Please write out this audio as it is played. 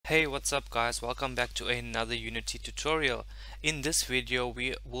Hey, what's up guys? Welcome back to another Unity tutorial. In this video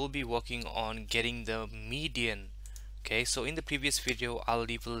we will be working on getting the median. Okay, so in the previous video I'll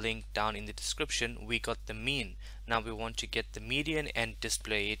leave a link down in the description. We got the mean. Now we want to get the median and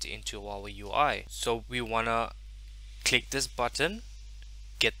display it into our UI. So we wanna click this button,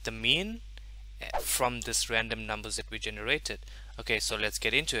 get the mean from this random numbers that we generated. Okay, so let's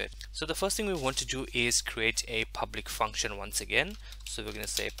get into it. So the first thing we want to do is create a public function once again. So we're going to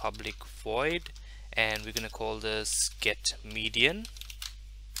say public void, and we're going to call this get median.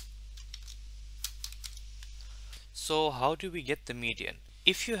 So how do we get the median?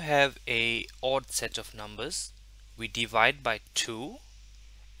 If you have a odd set of numbers, we divide by 2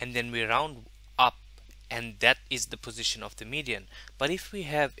 and then we round up, and that is the position of the median. But if we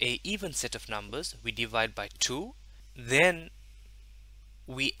have a even set of numbers, we divide by 2, then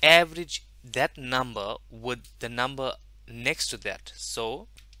we average that number with the number next to that. So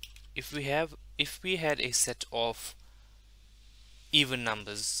if we had a set of even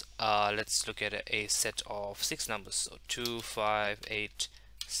numbers, let's look at a set of 6 numbers, so 2, 5, 8,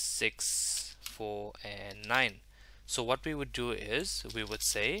 6, 4 and 9. So what we would do is we would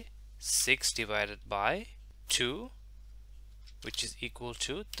say 6 divided by 2, which is equal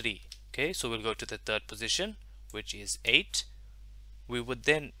to 3. Okay, so we'll go to the third position, which is 8. We would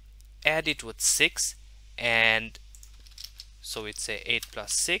then add it with 6, and so it's say 8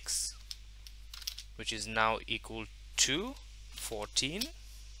 plus 6, which is now equal to 14,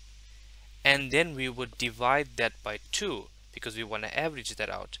 and then we would divide that by 2 because we want to average that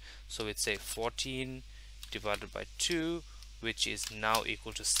out. So it's say 14 divided by 2, which is now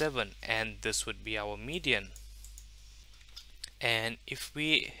equal to 7, and this would be our median. And if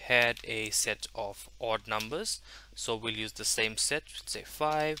we had a set of odd numbers, so we'll use the same set, say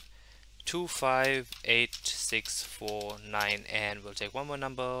 5, 2, 5, 8, 6, 4, 9, and we'll take one more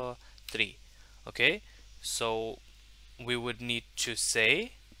number, 3. Okay, so we would need to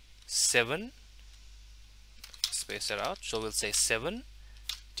say 7, space it out, so we'll say 7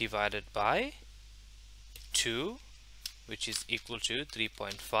 divided by 2, which is equal to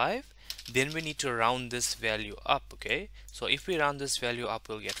 3.5. Then we need to round this value up. Okay, so if we round this value up,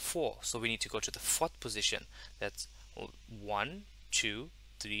 we'll get 4. So we need to go to the fourth position. That's 1, 2,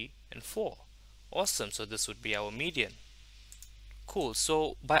 3 and 4. Awesome. So this would be our median. Cool.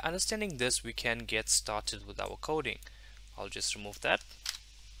 So by understanding this, we can get started with our coding. I'll just remove that.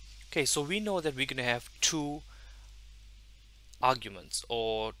 Okay, so we know that we're going to have 2 arguments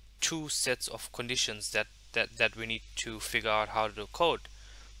or 2 sets of conditions that we need to figure out how to code.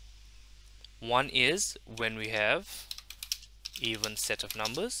 One is when we have even set of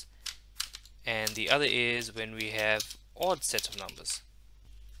numbers, and the other is when we have odd set of numbers.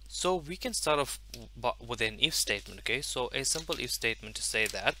 So we can start off with an if statement. Okay, so a simple if statement to say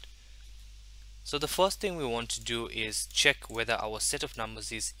that. So the first thing we want to do is check whether our set of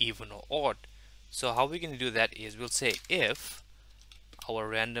numbers is even or odd. So how we're going to do that is we'll say if our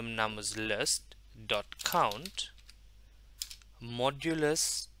random numbers list dot count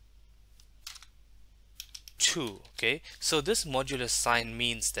modulus 2. Okay, so this modulus sign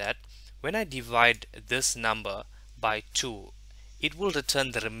means that when I divide this number by 2, it will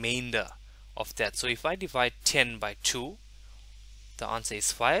return the remainder of that. So if I divide 10 by 2, the answer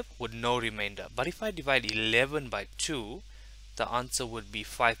is 5 with no remainder. But if I divide 11 by 2, the answer would be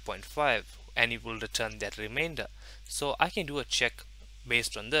 5.5 and it will return that remainder. So I can do a check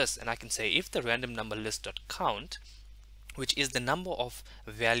based on this, and I can say if the random number list dot count, which is the number of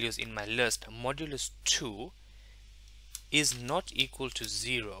values in my list, modulus 2 is not equal to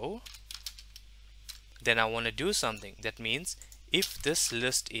 0, then I want to do something. That means if this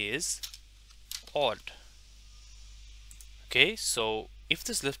list is odd. Okay, so if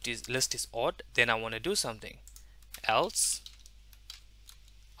this list is odd, then I want to do something else.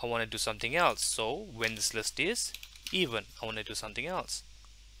 I want to do something else. So when this list is even, I want to do something else.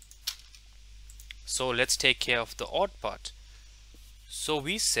 So let's take care of the odd part. So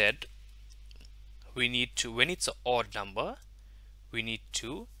we said we need to, when it's an odd number, we need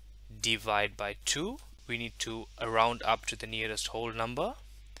to divide by 2. We need to round up to the nearest whole number,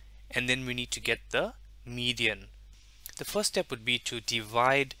 and then we need to get the median. The first step would be to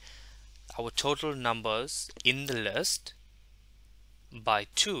divide our total numbers in the list by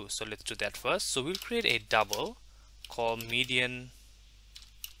 2. So let's do that first. So we'll create a double called median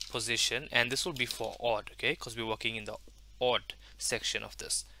position, and this will be for odd, okay, because we're working in the odd section of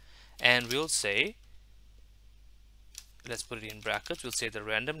this. And we'll say, let's put it in brackets, we'll say the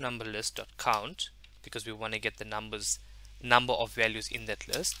random number list dot count, because we want to get the number of values in that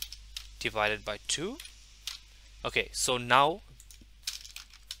list, divided by 2. Okay, so now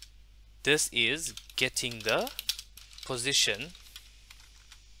this is getting the position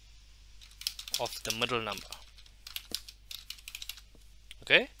of the middle number.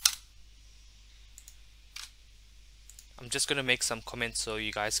 Okay, I'm just going to make some comments so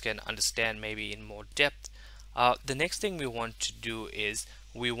you guys can understand maybe in more depth. The next thing we want to do is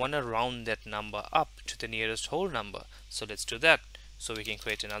we want to round that number up to the nearest whole number. So let's do that. So we can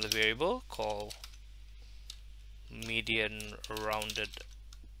create another variable called median rounded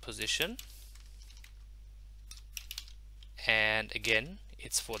position, and again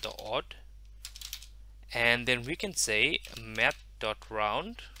it's for the odd, and then we can say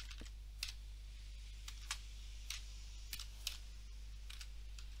math.round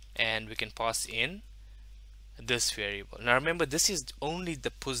and we can pass in this variable. Now remember, this is only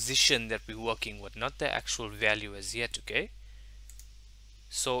the position that we're working with, not the actual value as yet. Okay,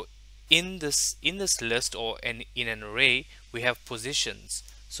 so in this list or in an array we have positions,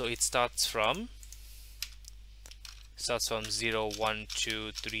 so it starts from 0, 1,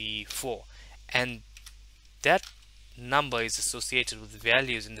 2, 3, 4, and that number is associated with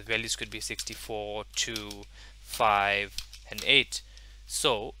values, and the values could be 64, 2, 5 and 8.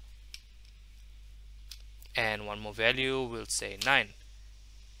 So, and one more value, we'll say 9.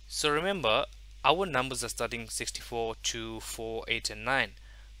 So remember, our numbers are starting 64, 2, 4, 8 and 9,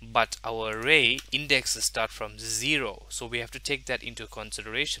 but our array indexes start from 0, so we have to take that into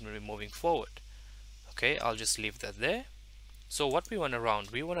consideration when we're moving forward. Okay, I'll just leave that there. So what we want to round,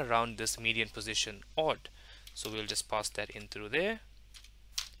 we want to round this median position odd, so we'll just pass that in through there.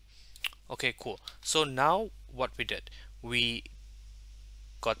 Okay, cool. So now what we did, we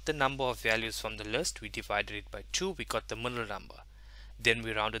got the number of values from the list, we divided it by 2, we got the middle number, then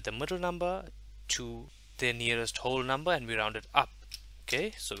we rounded the middle number to the nearest whole number and we rounded up.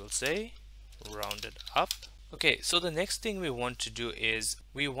 Okay, so we'll say rounded up. Okay, so the next thing we want to do is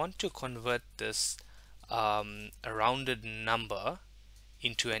we want to convert this a rounded number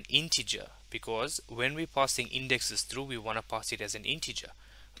into an integer, because when we're passing indexes through, we want to pass it as an integer.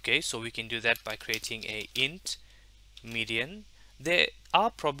 Okay, so we can do that by creating a int median. There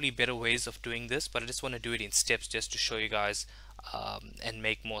are probably better ways of doing this, but I just want to do it in steps just to show you guys and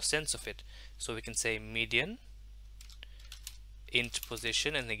make more sense of it. So we can say median int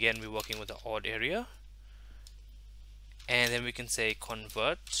position, and again we're working with the odd area, and then we can say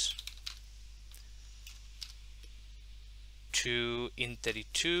convert to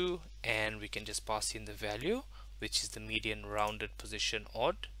int32, and we can just pass in the value, which is the median rounded position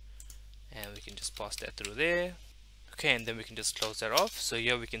odd, and we can just pass that through there. Okay, and then we can just close that off. So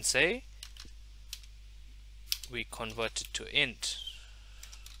here we can say we convert it to int.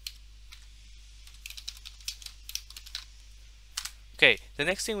 Okay, the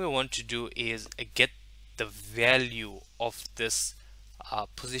next thing we want to do is get the value of this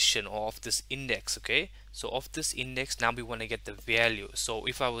position or of this index. Okay, so of this index, now we want to get the value. So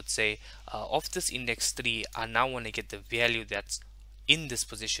if I would say of this index 3, I now want to get the value that's in this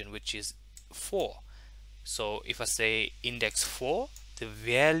position, which is 4. So if I say index 4, the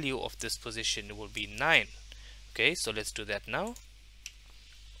value of this position will be 9. Okay, so let's do that now.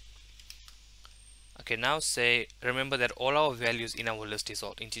 Okay, now say, remember that all our values in our list is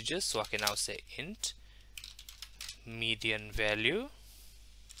all integers, so I can now say int median value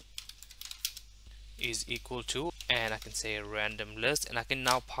is equal to, and I can say a random list, and I can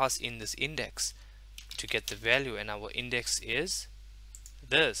now pass in this index to get the value, and our index is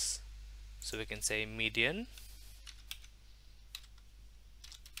this. So we can say median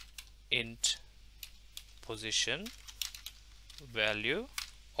int position value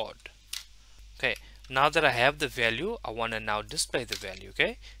odd. Okay, now that I have the value, I want to now display the value.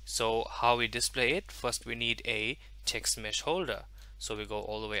 Okay, so how we display it, first we need a text mesh holder. So we go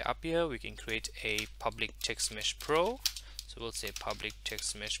all the way up here, we can create a public text mesh pro. So we'll say public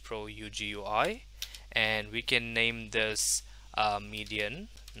text mesh pro UGUI, and we can name this median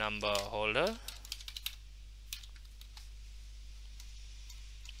number holder.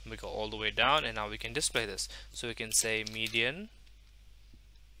 We go all the way down, and now we can display this. So we can say median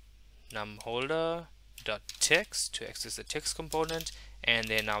num holder dot text to access the text component, and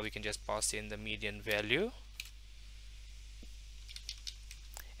then now we can just pass in the median value,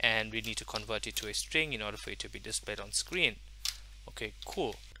 and we need to convert it to a string in order for it to be displayed on screen. Okay,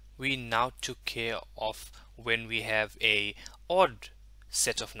 cool. We now took care of when we have a odd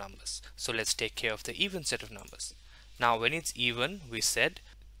set of numbers. So let's take care of the even set of numbers. Now when it's even, we said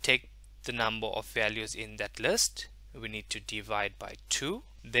take the number of values in that list, we need to divide by 2,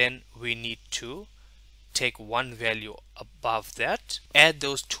 then we need to take one value above that, add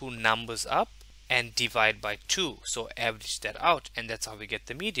those two numbers up and divide by 2, so average that out, and that's how we get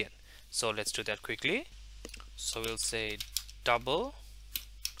the median. So let's do that quickly. So we'll say double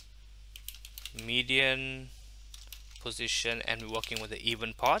median position, and we're working with the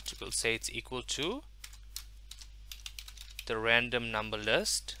even part. We'll say it's equal to the random number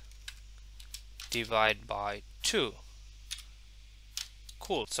list divide by 2.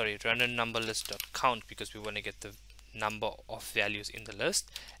 Cool. Sorry, random number list dot count, because we want to get the number of values in the list,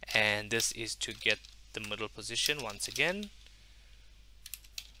 and this is to get the middle position once again.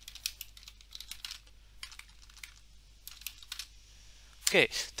 Okay,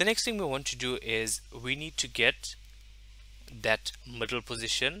 the next thing we want to do is we need to get that middle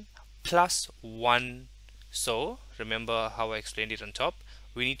position plus 1. So remember how I explained it on top.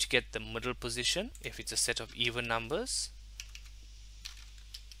 We need to get the middle position if it's a set of even numbers.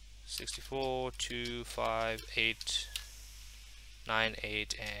 64, 2, 5, 8, 9,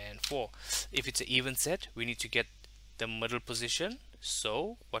 8, and 4. If it's an even set, we need to get the middle position.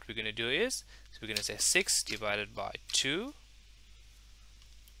 So what we're going to do is, we're going to say 6 divided by 2.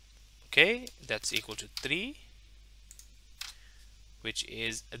 Okay, that's equal to 3, which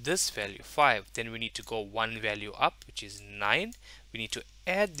is this value 5. Then we need to go one value up, which is 9. We need to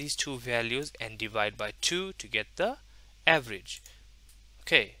add these two values and divide by 2 to get the average.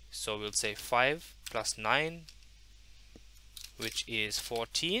 Okay, so we'll say 5 plus 9, which is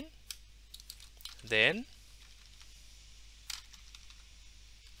 14. Then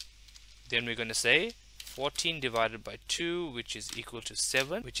we're going to say 14 divided by 2, which is equal to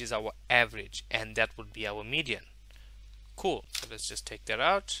 7, which is our average, and that would be our median. Cool. So let's just take that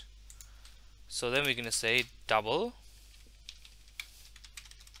out. So then we're going to say double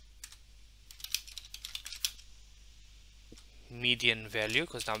median value,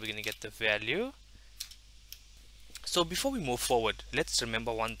 because now we're going to get the value. So before we move forward, let's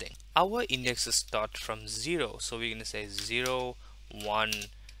remember one thing. Our indexes start from 0. So we're going to say 0, 1,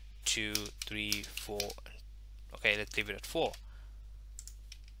 2, 3, 4. Okay, let's leave it at 4.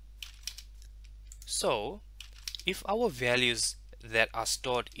 So if our values that are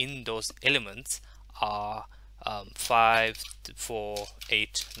stored in those elements are 5, 4,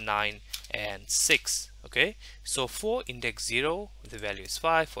 8, 9, and 6. Okay, so for index 0 the value is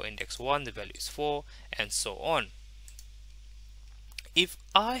 5, for index 1 the value is 4, and so on. If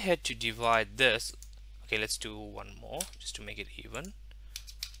I had to divide this, okay, let's do one more just to make it even.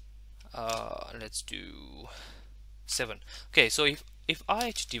 Let's do 7. Okay, so if I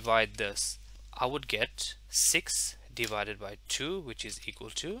had to divide this, I would get 6 divided by 2, which is equal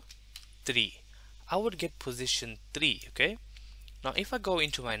to 3. I would get position 3. Okay, now if I go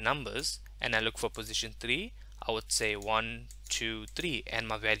into my numbers and I look for position 3, I would say 1, 2, 3, and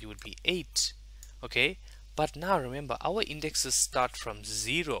my value would be 8. Okay, but now remember, our indexes start from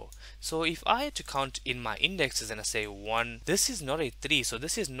 0. So if I had to count in my indexes and I say 1, this is not a 3, so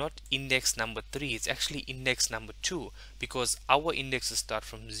this is not index number 3, it's actually index number 2, because our indexes start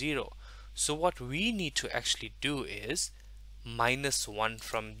from 0. So what we need to actually do is minus 1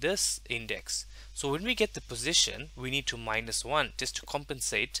 from this index. So when we get the position, we need to minus 1 just to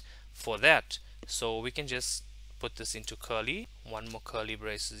compensate for that. So we can just put this into curly, one more curly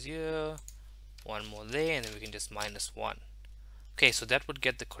braces here, one more there, and then we can just minus 1. Okay, so that would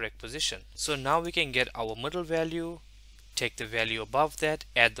get the correct position. So now we can get our middle value, take the value above that,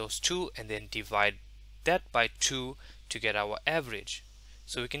 add those two, and then divide that by 2 to get our average.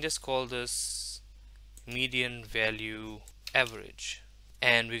 So we can just call this median value average,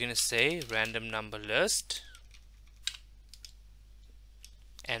 and we're going to say random number list,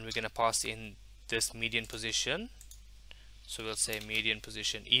 and we're going to pass in this median position. So we'll say median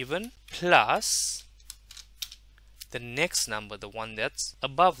position even plus the next number, the one that's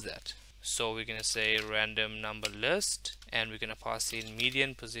above that. So we're going to say random number list, and we're going to pass in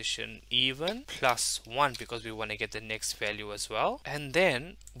median position even plus 1, because we want to get the next value as well. And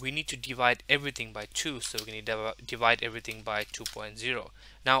then we need to divide everything by 2, so we're going to divide everything by 2.0.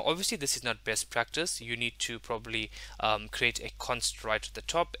 Now obviously this is not best practice. You need to probably create a const right at the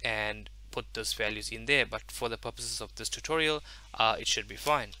top and put those values in there, but for the purposes of this tutorial it should be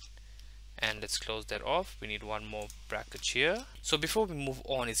fine. And let's close that off. We need one more bracket here. So before we move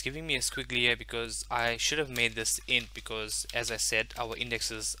on, it's giving me a squiggly here because I should have made this int, because as I said, our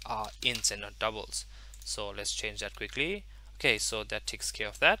indexes are ints and not doubles. So let's change that quickly. Okay, so that takes care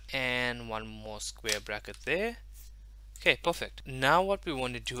of that, and one more square bracket there. Okay, perfect. Now what we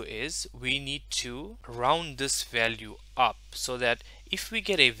want to do is we need to round this value up, so that if we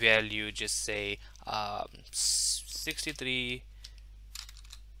get a value, just say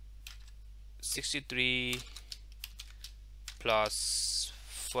 63 plus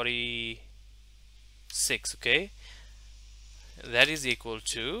 46, okay, that is equal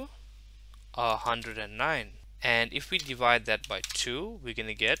to 109. And if we divide that by 2, we're going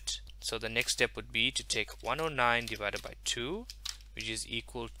to get, so the next step would be to take 109 divided by 2, which is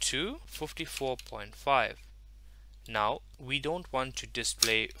equal to 54.5. Now we don't want to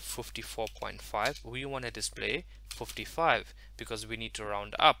display 54.5, we want to display 55 because we need to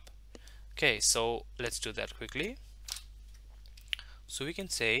round up. Okay, so let's do that quickly. So we can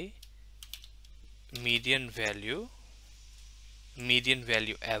say median value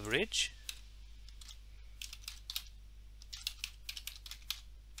average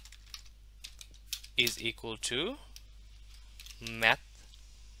is equal to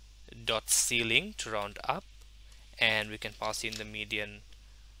math.ceiling to round up, and we can pass in the median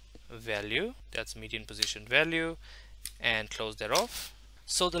value, that's median position value, and close that off.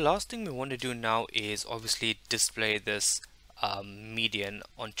 So the last thing we want to do now is obviously display this median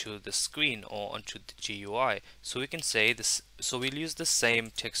onto the screen or onto the GUI. So we can say this, so we'll use the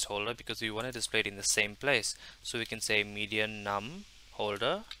same text holder because we want to display it in the same place. So we can say median num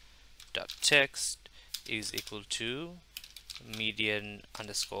holder dot text is equal to median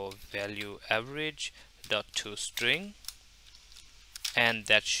underscore value average dot toString, and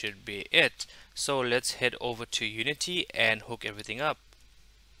that should be it. So let's head over to Unity and hook everything up.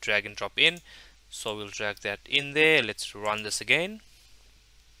 Drag and drop in. So we'll drag that in there. Let's run this again.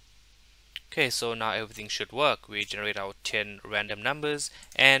 Okay, so now everything should work. We generate our 10 random numbers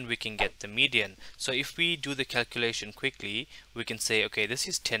and we can get the median. So if we do the calculation quickly, we can say, okay, this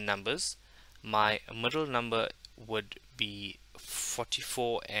is 10 numbers. My middle number would be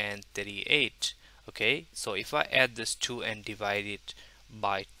 44 and 38. Okay, so if I add this 2 and divide it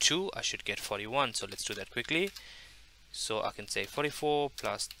by 2, I should get 41. So let's do that quickly. So I can say 44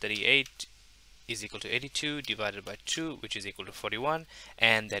 plus 38 is equal to 82 divided by 2, which is equal to 41,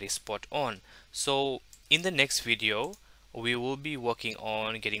 and that is spot on. So in the next video we will be working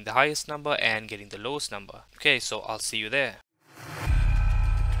on getting the highest number and getting the lowest number. Okay, so I'll see you there.